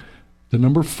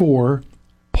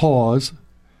 paws.org.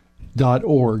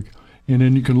 And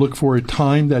then you can look for a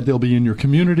time that they'll be in your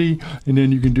community, and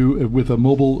then you can do it with a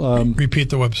mobile. Repeat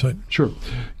the website. Sure.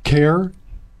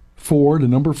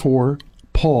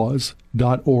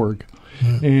 paws.org.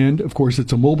 And, of course,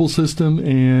 it's a mobile system,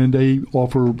 and they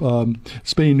offer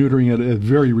spay and neutering at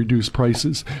very reduced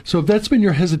prices. So if that's been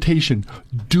your hesitation,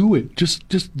 do it. Just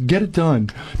get it done.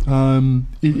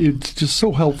 It's just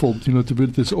so helpful, to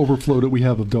this overflow that we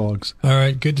have of dogs. All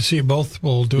right. Good to see you both.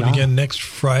 We'll do it again next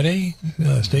Friday.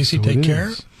 Stacey, take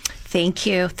care. Thank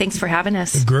you. Thanks for having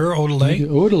us. Greer, Odelay.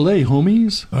 Odelay,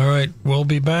 homies. All right. We'll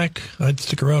be back. I'd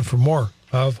stick around for more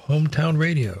of Hometown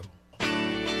Radio.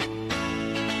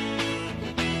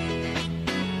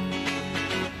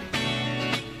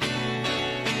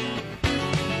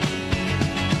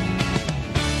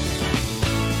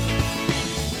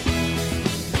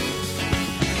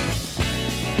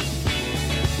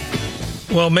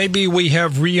 Well, maybe we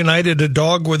have reunited a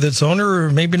dog with its owner, or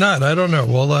maybe not. I don't know.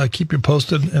 We'll keep you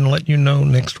posted and let you know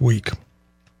next week.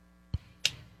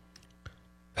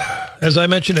 As I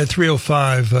mentioned at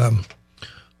 3:05,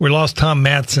 we lost Tom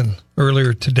Matson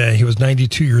earlier today. He was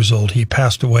 92 years old. He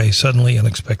passed away suddenly,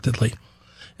 unexpectedly.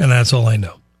 And that's all I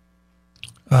know.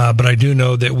 But I do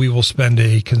know that we will spend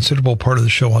a considerable part of the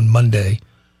show on Monday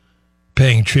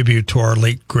paying tribute to our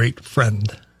late great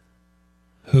friend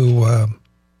who...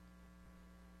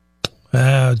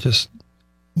 just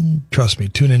trust me,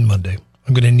 tune in Monday.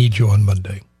 I'm going to need you on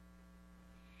Monday.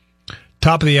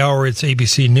 Top of the hour, it's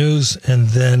ABC News, and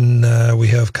then we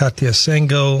have Katya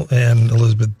Sengel and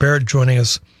Elizabeth Baird joining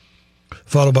us,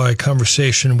 followed by a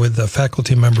conversation with the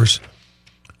faculty members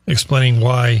explaining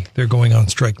why they're going on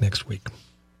strike next week.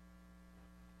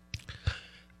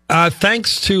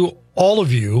 Thanks to all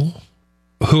of you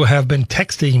who have been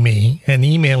texting me and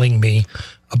emailing me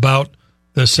about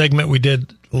the segment we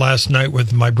did last night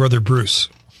with my brother Bruce.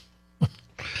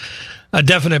 A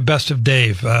definite best of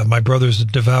Dave. My brother's a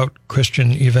devout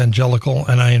Christian evangelical,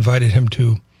 and I invited him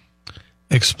to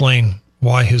explain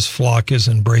why his flock is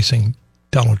embracing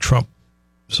Donald Trump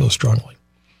so strongly.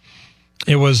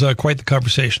 It was quite the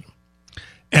conversation.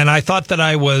 And I thought that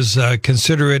I was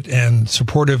considerate and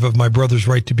supportive of my brother's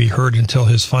right to be heard until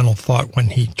his final thought when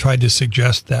he tried to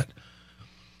suggest that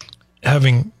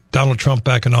having Donald Trump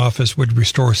back in office would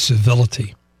restore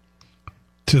civility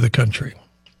to the country.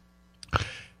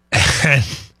 And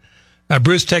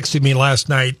Bruce texted me last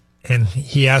night, and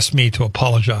he asked me to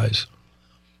apologize.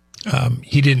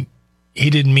 He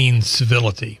didn't mean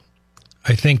civility.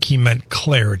 I think he meant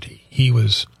clarity. He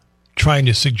was trying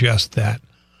to suggest that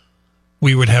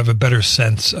we would have a better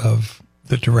sense of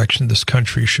the direction this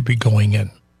country should be going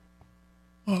in.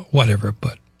 Whatever,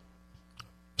 but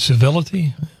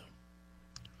civility?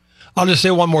 I'll just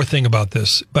say one more thing about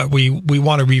this, but we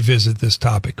want to revisit this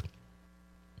topic.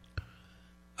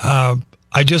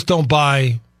 I just don't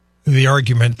buy the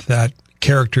argument that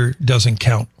character doesn't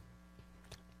count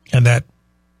and that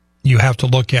you have to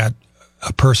look at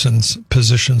a person's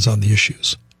positions on the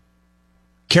issues.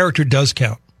 Character does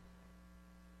count.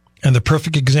 And the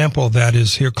perfect example of that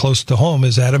is here close to home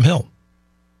is Adam Hill.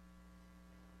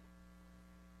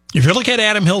 If you look at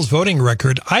Adam Hill's voting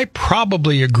record, I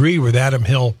probably agree with Adam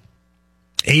Hill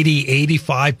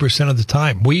 85% of the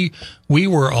time. We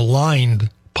were aligned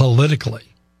politically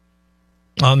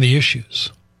on the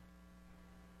issues.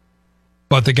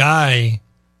 But the guy,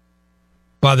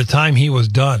 by the time he was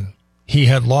done, he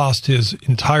had lost his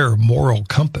entire moral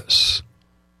compass.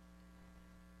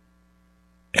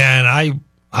 And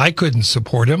I couldn't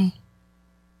support him.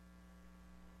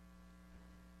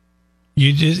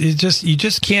 You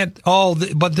just can't,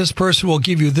 but this person will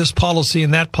give you this policy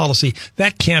and that policy.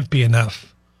 That can't be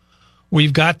enough.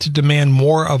 We've got to demand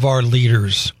more of our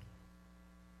leaders,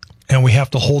 and we have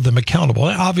to hold them accountable.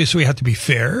 Obviously, we have to be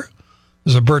fair.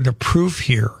 There's a burden of proof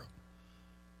here.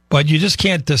 But you just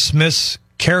can't dismiss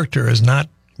character as not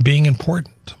being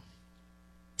important.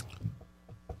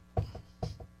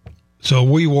 So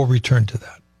we will return to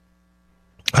that.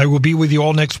 I will be with you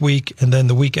all next week, and then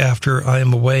the week after, I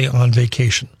am away on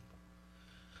vacation.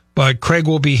 But Craig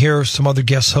will be here. Some other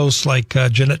guest hosts like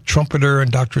Jeanette Trumpeter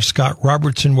and Dr. Scott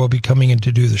Robertson will be coming in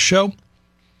to do the show.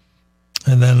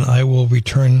 And then I will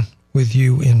return with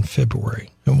you in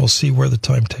February, and we'll see where the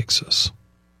time takes us.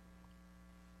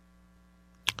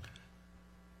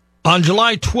 On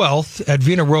July 12th at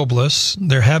Vina Robles,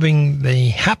 they're having the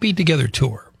Happy Together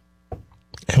Tour.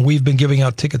 And we've been giving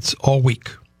out tickets all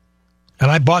week. And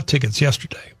I bought tickets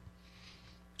yesterday.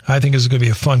 I think this is going to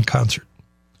be a fun concert.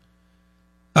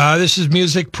 This is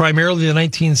music primarily the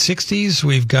 1960s.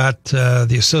 We've got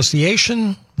the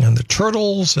Association and the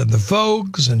Turtles and the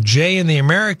Vogues and Jay and the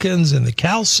Americans and the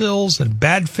Cowsills and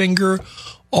Badfinger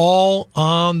all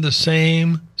on the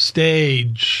same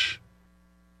stage.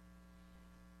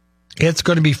 It's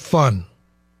going to be fun.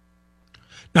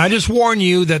 Now, I just warn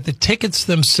you that the tickets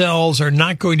themselves are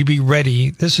not going to be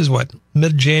ready. This is what,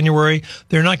 mid-January?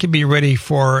 They're not going to be ready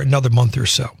for another month or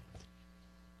so.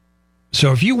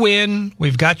 So if you win,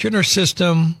 we've got you in our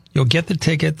system. You'll get the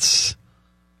tickets,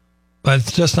 but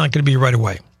it's just not going to be right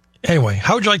away. Anyway,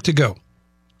 how would you like to go?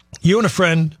 You and a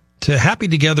friend to Happy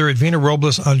Together at Vina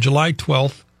Robles on July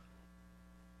 12th.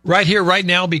 Right here, right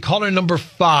now, be caller number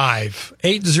 5,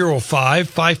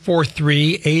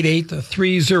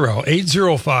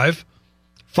 805-543-8830.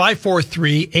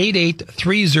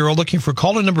 805-543-8830. Looking for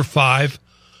caller number 5.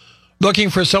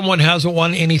 Looking for someone who hasn't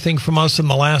won anything from us in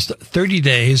the last 30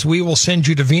 days. We will send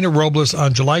you to Vina Robles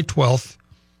on July 12th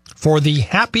for the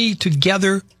Happy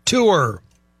Together Tour.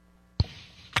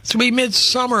 It's going to be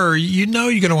midsummer. You know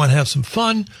you're going to want to have some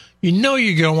fun. You know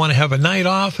you're going to want to have a night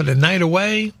off and a night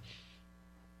away.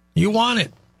 You want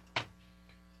it.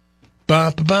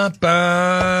 Ba ba ba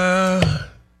ba.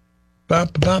 Ba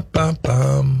ba ba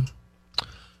ba.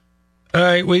 All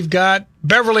right, we've got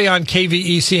Beverly on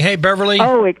KVEC. Hey, Beverly.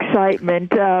 Oh,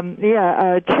 excitement. Cherish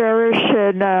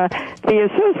and the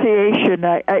Association.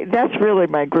 That's really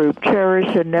my group.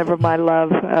 Cherish and Never My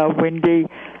Love, Wendy.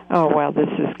 Oh, wow, this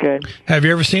is good. Have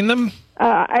you ever seen them?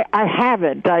 I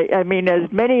haven't. I mean,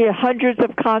 as many hundreds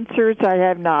of concerts, I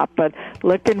have not, but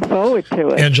looking forward to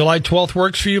it. And July 12th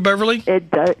works for you, Beverly? It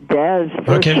does.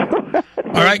 Okay. Sure.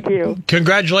 All right. You.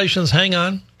 Congratulations. Hang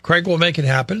on. Craig will make it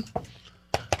happen.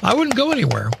 I wouldn't go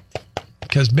anywhere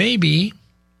because maybe,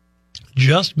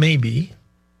 just maybe,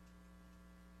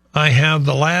 I have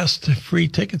the last free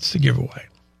tickets to give away.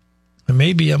 And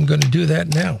maybe I'm going to do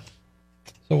that now.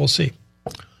 So we'll see.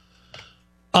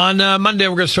 On Monday,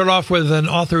 we're going to start off with an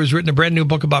author who's written a brand new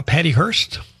book about Patty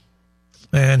Hearst.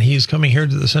 And he's coming here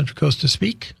to the Central Coast to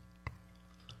speak.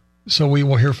 So we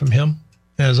will hear from him.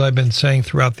 As I've been saying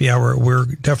throughout the hour, we're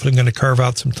definitely going to carve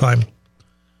out some time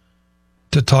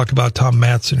to talk about Tom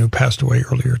Matson, who passed away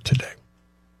earlier today.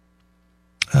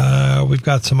 We've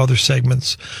got some other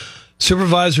segments.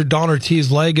 Supervisor Don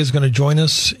Ortiz-Legg is going to join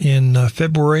us in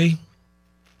February.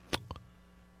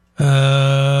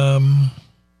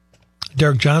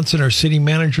 Derek Johnson, our city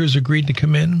manager, has agreed to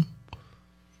come in.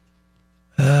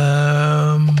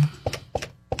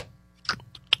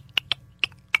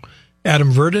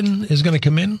 Adam Verdon is going to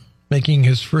come in, making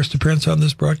his first appearance on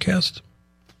this broadcast.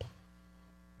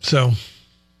 So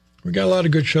we got a lot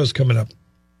of good shows coming up.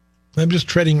 I'm just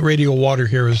treading radio water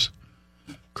here as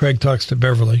Craig talks to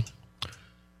Beverly.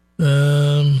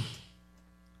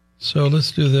 So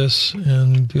let's do this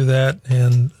and do that.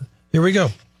 And here we go.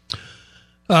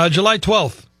 July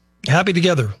 12th, Happy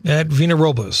Together at Vina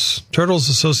Robles. Turtles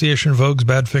Association, Vogue's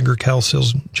Badfinger, Cal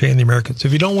Sills, Jay and the Americans.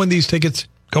 If you don't win these tickets,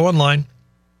 go online.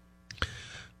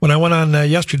 When I went on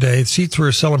yesterday, seats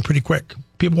were selling pretty quick.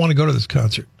 People want to go to this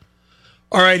concert.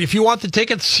 All right, if you want the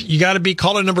tickets, you got to be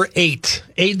caller number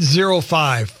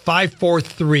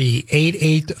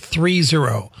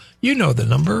 805-543-8830. You know the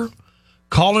number.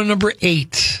 Caller number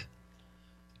 8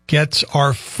 gets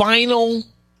our final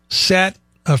set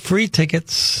of free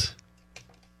tickets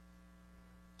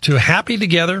to Happy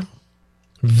Together,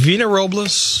 Vina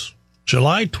Robles,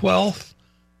 July 12th.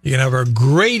 You can have a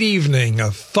great evening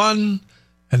of fun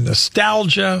and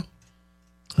nostalgia,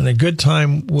 and a good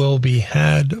time will be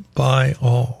had by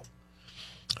all.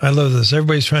 I love this.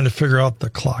 Everybody's trying to figure out the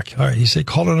clock. All right, you say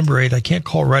caller number 8. I can't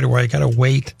call right away. I got to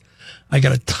wait. I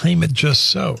got to time it just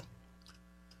so.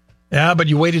 Yeah, but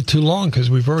you waited too long because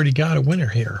we've already got a winner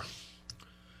here.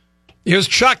 Here's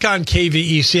Chuck on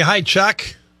KVEC. Hi, Chuck.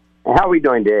 How are we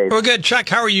doing, Dave? We're good. Chuck,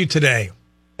 how are you today?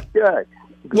 Good.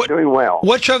 Doing well.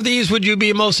 Which of these would you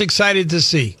be most excited to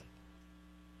see?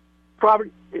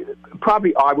 Probably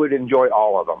I would enjoy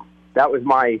all of them. That was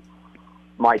my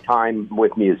time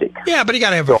with music. Yeah, but you got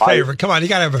to have a favorite. Come on, you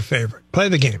got to have a favorite. Play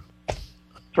the game.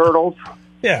 Turtles.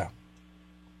 Yeah.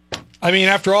 I mean,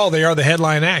 after all, they are the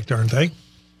headline act, aren't they?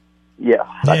 Yes,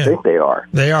 yeah. I think they are.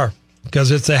 They are,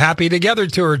 because it's a Happy Together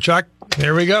tour, Chuck.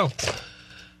 There we go.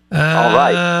 All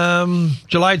right.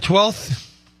 July 12th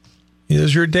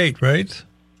is your date, right?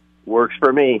 Works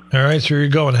for me. All right, so you're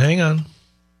going. Hang on.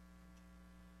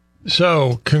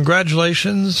 So,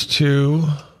 congratulations to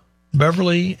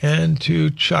Beverly and to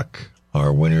Chuck,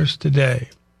 our winners today.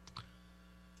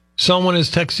 Someone is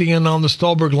texting in on the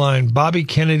Stolberg line, Bobby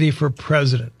Kennedy for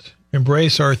president.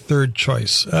 Embrace our third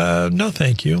choice. No,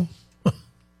 thank you.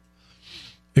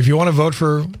 If you want to vote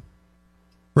for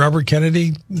Robert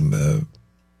Kennedy,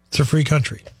 it's a free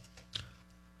country.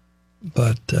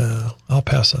 But I'll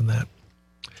pass on that.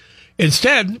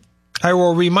 Instead, I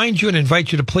will remind you and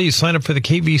invite you to please sign up for the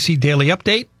KVC Daily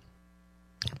Update,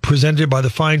 presented by the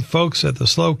fine folks at the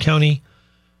SLO County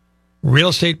Real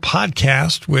Estate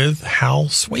Podcast with Hal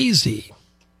Swayze.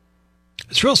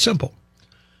 It's real simple.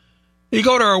 You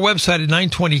go to our website at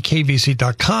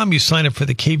 920kvc.com, you sign up for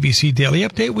the KVC Daily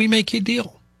Update, we make you a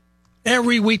deal.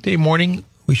 Every weekday morning,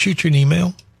 we shoot you an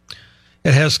email.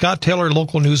 It has Scott Taylor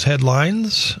local news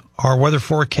headlines, our weather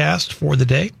forecast for the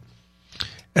day,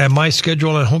 and my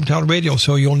schedule on Hometown Radio,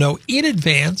 so you'll know in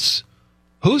advance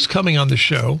who's coming on the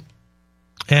show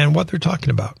and what they're talking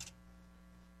about.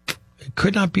 It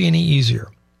could not be any easier.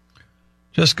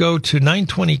 Just go to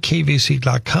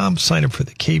 920kvc.com, sign up for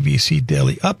the KVC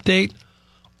Daily Update.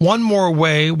 One more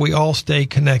way we all stay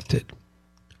connected.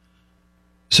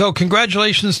 So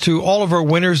congratulations to all of our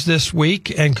winners this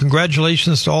week, and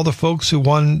congratulations to all the folks who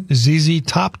won ZZ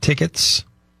Top tickets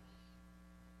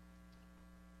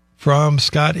from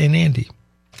Scott and Andy.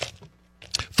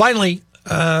 Finally,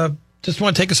 just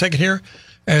want to take a second here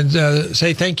and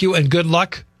say thank you and good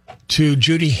luck to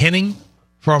Judy Henning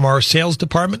from our sales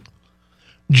department.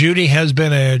 Judy has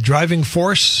been a driving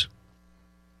force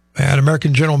at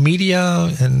American General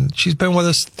Media, and she's been with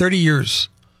us 30 years.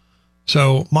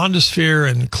 So Mondosphere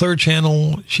and Clear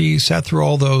Channel, she sat through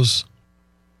all those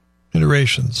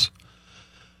iterations.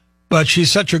 But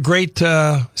she's such a great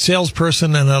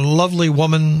salesperson and a lovely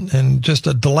woman and just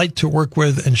a delight to work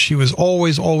with. And she was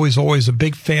always, always, always a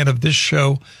big fan of this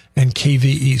show and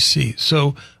KVEC.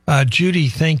 So, Judy,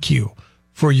 thank you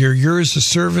for your years of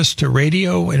service to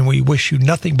radio, and we wish you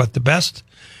nothing but the best.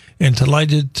 And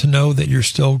delighted to know that you're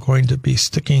still going to be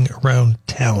sticking around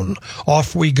town.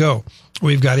 Off we go.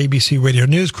 We've got ABC Radio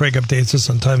News. Craig updates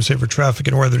us on time saver traffic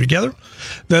and weather together.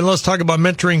 Then let's talk about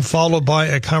mentoring, followed by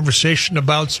a conversation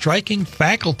about striking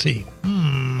faculty.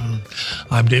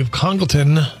 I'm Dave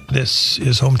Congleton. This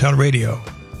is Hometown Radio.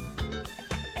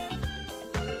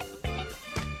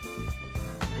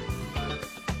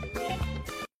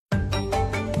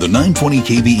 The 920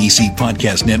 KVEC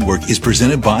Podcast Network is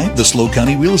presented by the SLO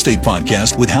County Real Estate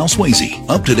Podcast with Hal Swayze.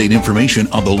 Up-to-date information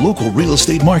on the local real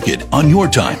estate market on your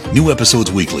time. New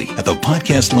episodes weekly at the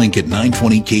podcast link at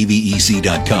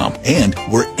 920kvec.com and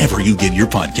wherever you get your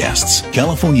podcasts.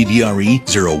 California DRE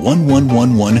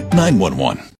 01111 911.